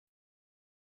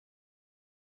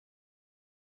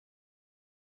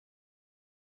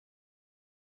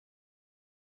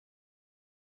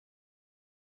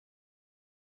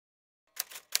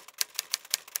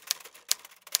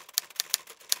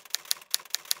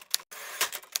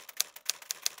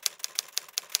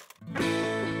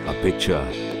picture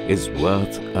is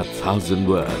worth 1,000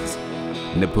 words.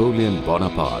 Napoleon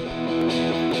Bonaparte.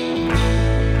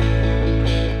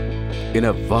 In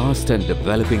a vast and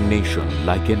developing nation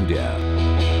like India,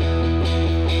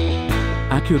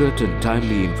 accurate and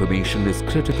timely information is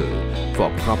critical for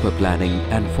proper planning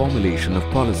and formulation of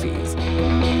policies.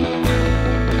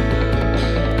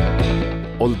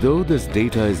 Although this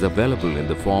data is available in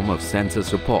the form of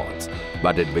census reports,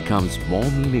 but it becomes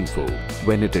more meaningful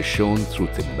when it is shown through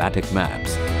thematic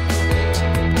maps.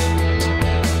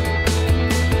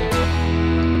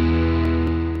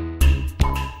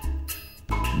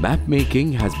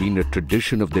 Map-making has been a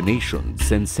tradition of the nation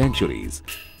since centuries.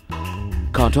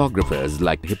 Cartographers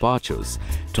like Hipparchus,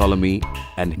 Ptolemy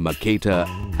and Mercator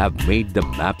have made the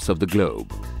maps of the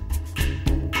globe.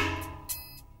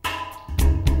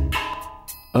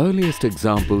 Earliest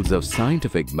examples of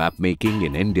scientific map-making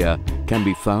in India can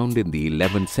be found in the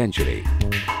 11th century.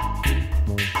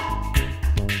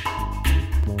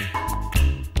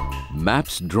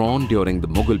 Maps drawn during the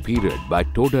Mughal period by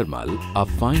Todarmal are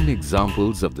fine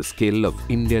examples of the skill of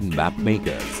Indian map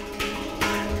makers.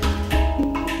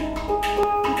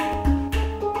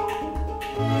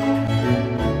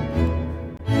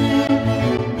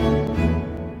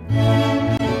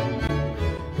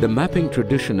 The mapping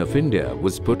tradition of India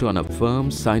was put on a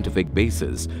firm scientific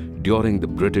basis during the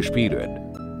British period.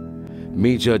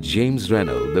 Major James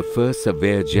Rennell, the first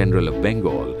Surveyor General of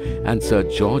Bengal, and Sir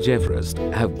George Everest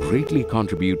have greatly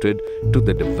contributed to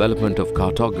the development of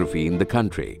cartography in the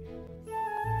country.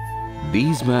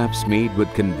 These maps made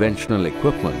with conventional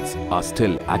equipments are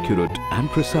still accurate and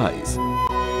precise.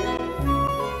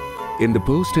 In the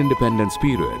post-independence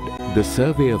period, the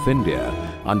Survey of India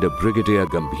under Brigadier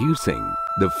Gambhir Singh,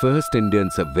 the first Indian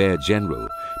Surveyor General,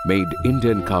 made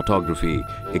Indian cartography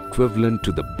equivalent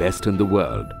to the best in the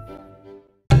world.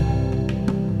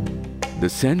 The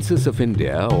Census of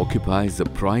India occupies a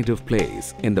pride of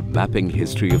place in the mapping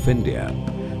history of India,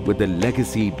 with a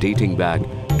legacy dating back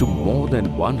to more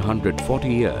than 140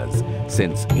 years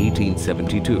since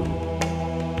 1872.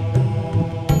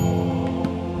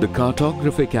 The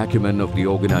cartographic acumen of the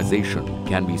organization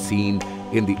can be seen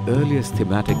in the earliest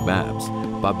thematic maps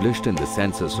published in the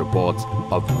census reports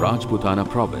of Rajputana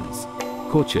Province,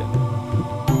 Cochin,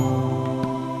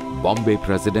 Bombay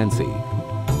Presidency,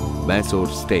 Mysore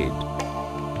State,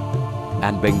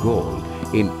 and Bengal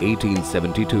in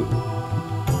 1872.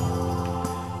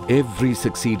 Every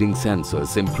succeeding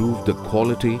census improved the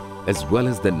quality as well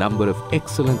as the number of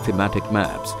excellent thematic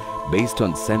maps based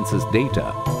on census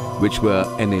data, which were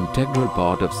an integral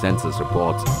part of census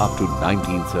reports up to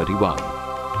 1931.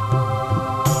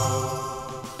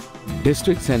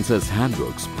 District census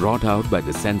handbooks brought out by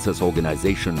the census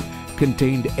organization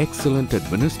contained excellent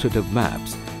administrative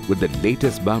maps with the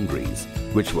latest boundaries,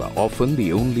 which were often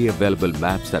the only available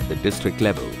maps at the district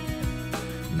level.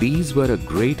 These were a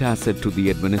great asset to the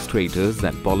administrators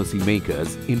and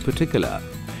policymakers in particular,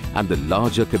 and the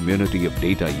larger community of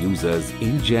data users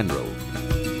in general.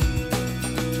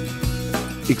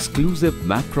 Exclusive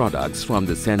map products from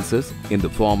the census in the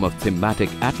form of thematic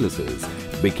atlases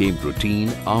became routine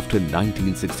after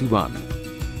 1961.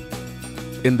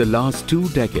 In the last 2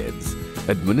 decades,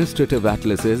 administrative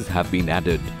atlases have been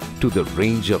added to the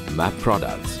range of map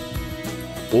products.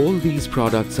 All these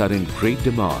products are in great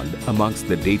demand amongst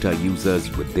the data users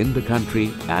within the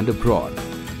country and abroad.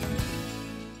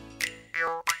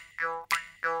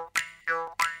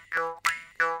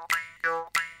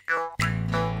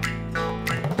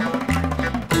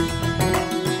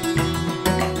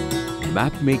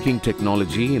 Map-making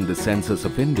technology in the Census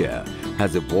of India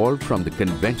has evolved from the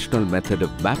conventional method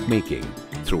of map-making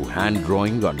through hand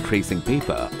drawing on tracing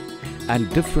paper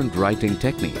and different writing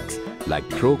techniques like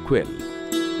crow quill,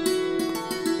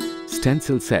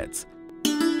 stencil sets,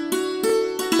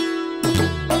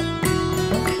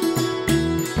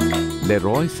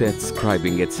 Leroy sets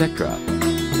scribing, etc.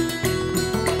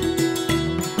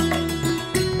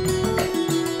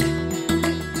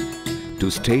 to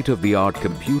state-of-the-art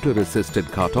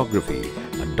computer-assisted cartography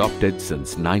adopted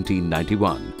since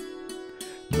 1991.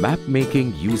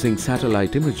 Map-making using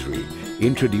satellite imagery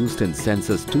introduced in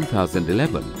Census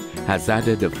 2011 has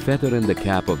added a feather in the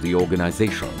cap of the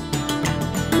organization.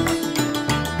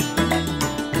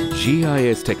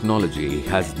 GIS technology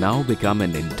has now become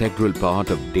an integral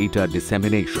part of data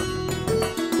dissemination.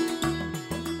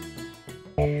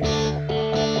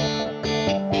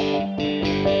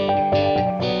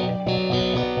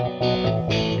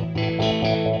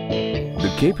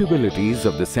 The capabilities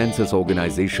of the census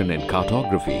organization in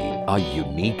cartography are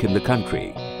unique in the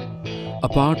country.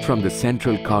 Apart from the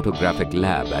Central Cartographic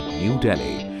Lab at New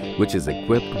Delhi, which is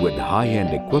equipped with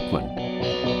high-end equipment.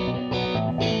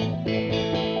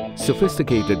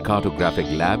 Sophisticated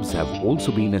cartographic labs have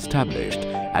also been established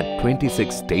at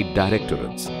 26 state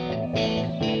directorates.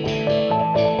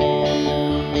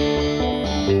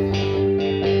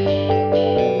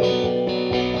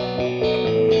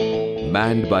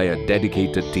 Manned by a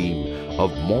dedicated team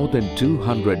of more than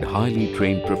 200 highly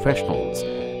trained professionals,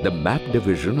 the map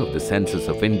division of the Census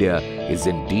of India is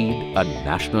indeed a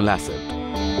national asset.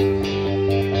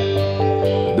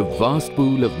 The vast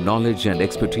pool of knowledge and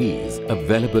expertise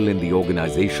available in the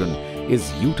organization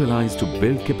is utilized to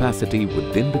build capacity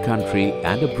within the country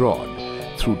and abroad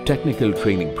through technical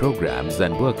training programs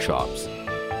and workshops.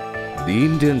 The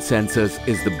Indian Census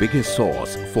is the biggest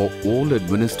source for all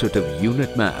administrative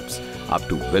unit maps up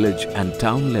to village and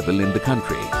town level in the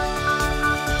country.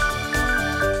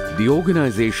 The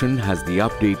organization has the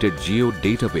updated geo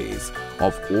database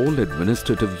of all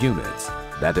administrative units,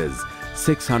 that is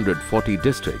 640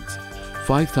 districts,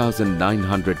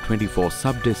 5,924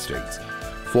 sub-districts,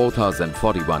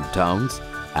 4,041 towns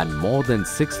and more than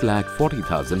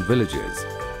 6,40,000 villages.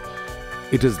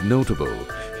 It is notable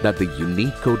that the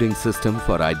unique coding system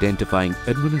for identifying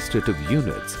administrative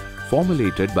units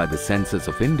formulated by the Census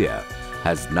of India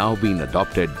has now been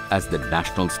adopted as the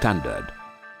national standard.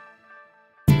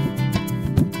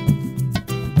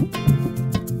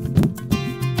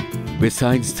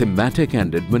 Besides thematic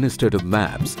and administrative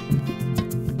maps,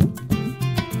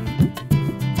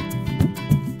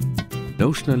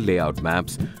 notional layout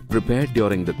maps prepared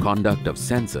during the conduct of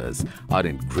census are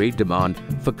in great demand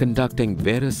for conducting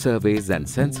various surveys and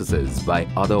censuses by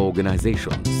other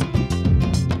organizations.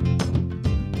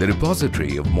 The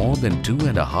repository of more than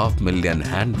 2.5 million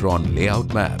hand-drawn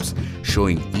layout maps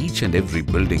showing each and every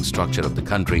building structure of the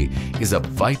country is a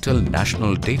vital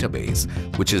national database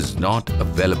which is not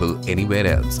available anywhere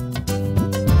else.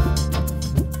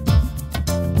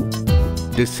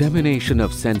 Dissemination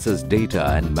of census data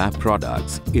and map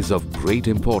products is of great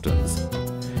importance.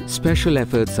 Special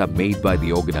efforts are made by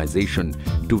the organization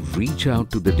to reach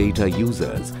out to the data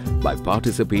users by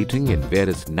participating in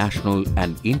various national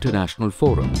and international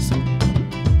forums.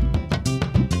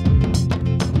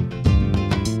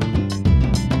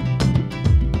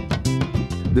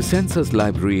 The Census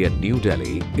Library at New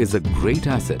Delhi is a great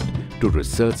asset to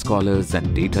research scholars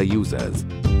and data users.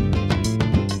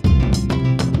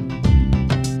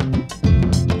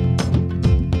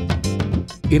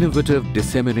 Innovative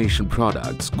dissemination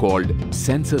products called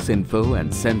Census Info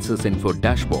and Census Info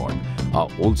Dashboard are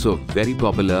also very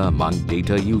popular among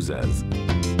data users.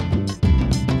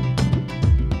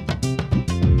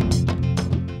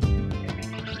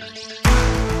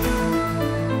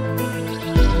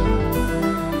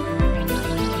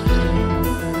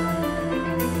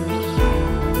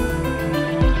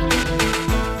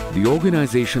 The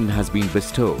organization has been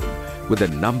bestowed with a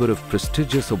number of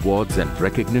prestigious awards and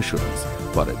recognitions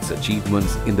for its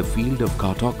achievements in the field of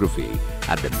cartography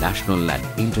at the national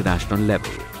and international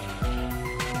level.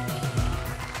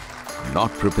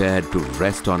 Not prepared to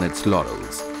rest on its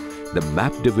laurels, the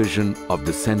map division of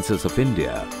the Census of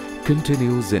India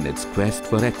continues in its quest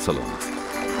for excellence.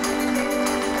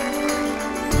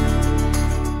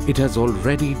 It has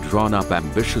already drawn up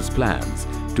ambitious plans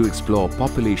to explore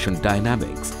population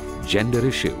dynamics, gender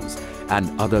issues,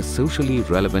 and other socially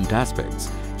relevant aspects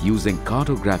using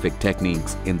cartographic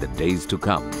techniques in the days to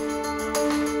come.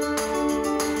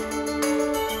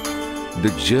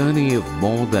 The journey of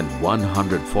more than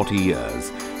 140 years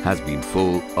has been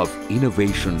full of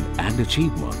innovation and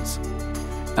achievements.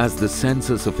 As the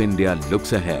Census of India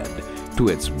looks ahead to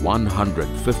its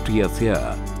 150th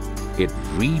year, it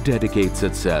rededicates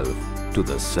itself to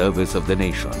the service of the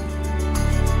nation.